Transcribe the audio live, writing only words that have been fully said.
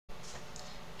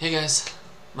Hey guys,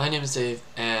 my name is Dave,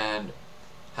 and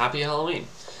happy Halloween!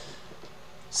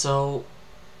 So,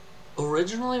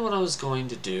 originally what I was going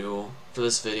to do for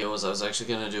this video was I was actually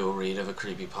going to do a read of a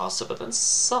creepypasta, but then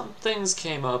some things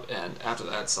came up, and after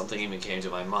that something even came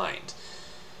to my mind.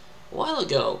 A while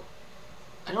ago,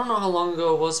 I don't know how long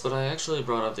ago it was, but I actually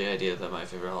brought up the idea that my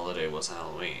favorite holiday was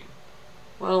Halloween.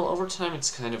 Well, over time it's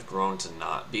kind of grown to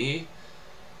not be.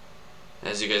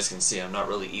 As you guys can see, I'm not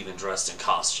really even dressed in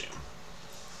costume.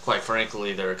 Quite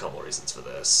frankly, there are a couple reasons for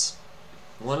this.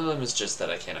 One of them is just that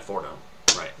I can't afford them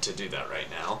to do that right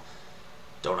now.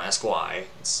 Don't ask why.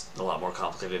 It's a lot more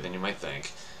complicated than you might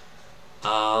think.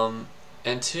 And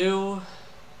two,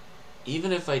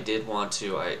 even if I did want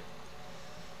to, I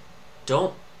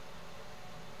wouldn't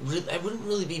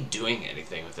really be doing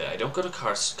anything with it. I don't go to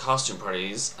costume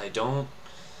parties. I don't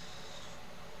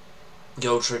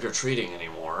go trick-or-treating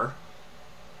anymore.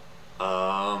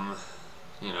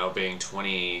 You know, being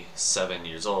 27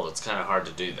 years old, it's kind of hard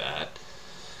to do that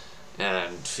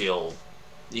and feel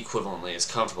equivalently as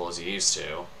comfortable as you used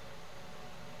to.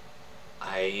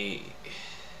 A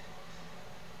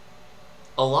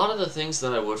lot of the things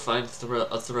that I would find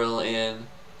a thrill in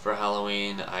for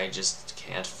Halloween, I just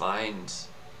can't find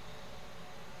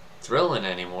thrill in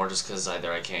anymore, just because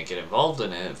either I can't get involved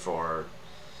in it for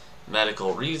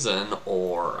medical reason,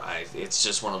 or it's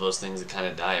just one of those things that kind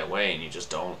of die away and you just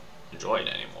don't enjoy it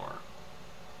anymore.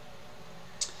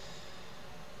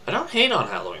 I don't hate on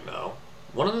Halloween though.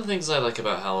 One of the things I like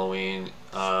about Halloween,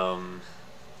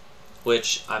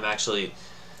 which I'm actually,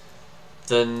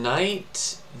 the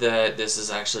night that this is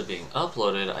actually being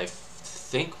uploaded, I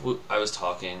think I was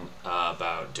talking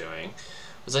about doing,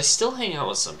 was I still hang out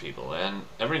with some people, and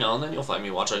every now and then you'll find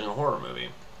me watching a horror movie.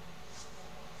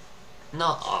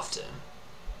 Not often.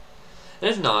 And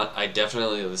if not, I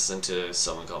definitely listen to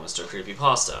someone called Mr.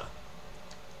 Creepypasta.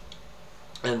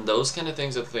 And those kind of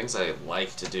things are the things I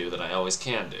like to do that I always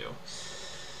can do.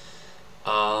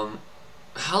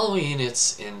 Halloween,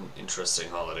 it's an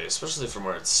interesting holiday, especially from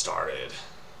where it started.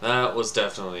 That was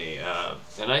definitely,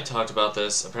 and I talked about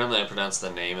this, apparently I pronounced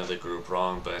the name of the group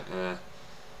wrong, but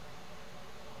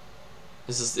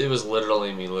it was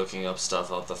literally me looking up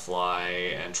stuff off the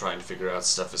fly and trying to figure out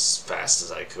stuff as fast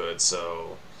as I could,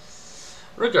 so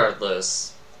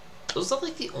regardless, those are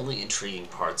like the only intriguing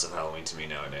parts of Halloween to me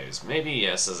nowadays. Maybe,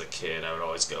 yes, as a kid I would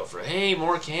always go for, hey,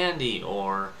 more candy,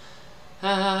 or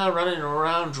ha ha ha, running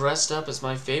around dressed up as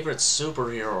my favorite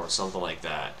superhero or something like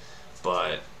that.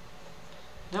 But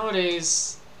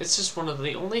nowadays, it's just one of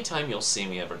the only time you'll see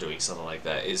me ever doing something like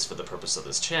that is for the purpose of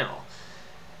this channel.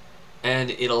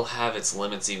 And it'll have its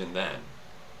limits even then.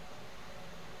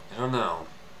 I don't know.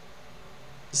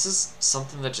 This is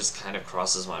something that just kind of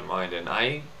crosses my mind, and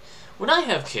when I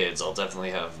have kids, I'll definitely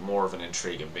have more of an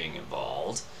intrigue in being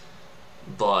involved.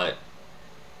 But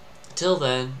till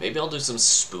then, maybe I'll do some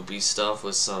spoopy stuff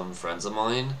with some friends of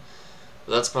mine.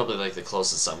 But that's probably like the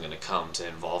closest I'm going to come to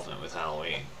involvement with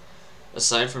Halloween.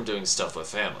 Aside from doing stuff with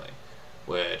family,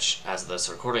 which, as of this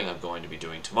recording, I'm going to be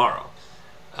doing tomorrow.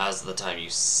 As of the time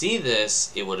you see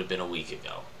this, it would have been a week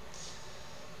ago.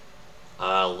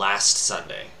 Last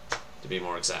Sunday, to be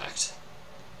more exact.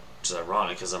 Which is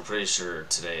ironic, because I'm pretty sure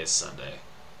today is Sunday.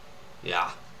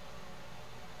 Yeah.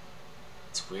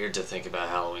 It's weird to think about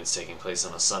Halloween's taking place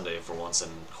on a Sunday for once in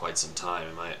quite some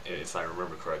time, if I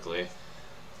remember correctly.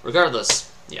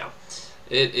 Regardless, yeah.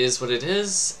 It is what it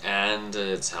is, and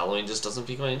Halloween just doesn't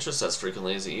pique my interest as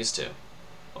frequently as it used to.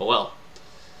 Oh well.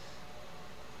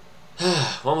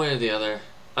 One way or the other,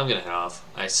 I'm gonna head off.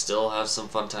 I still have some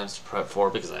fun times to prep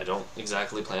for, because I don't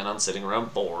exactly plan on sitting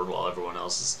around bored while everyone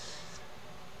else is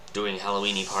doing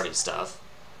Halloween-y party stuff.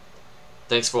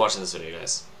 Thanks for watching this video,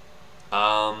 guys.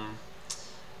 I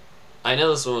know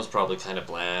this one was probably kind of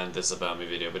bland, this About Me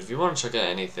video, but if you want to check out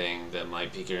anything that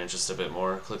might pique your interest a bit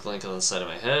more, click the link on the side of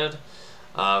my head.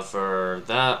 For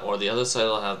that, or the other side,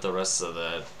 I'll have the rest of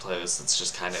the playlist that's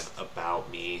just kind of about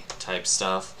me type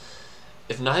stuff.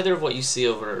 If neither of what you see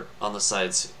over on the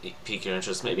sides pique your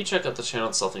interest, maybe check out the channel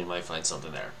itself and you might find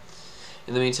something there.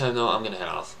 In the meantime, though, I'm going to head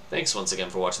off. Thanks once again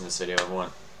for watching this video,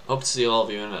 everyone. Hope to see all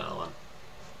of you in another one.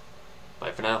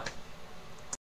 Bye for now.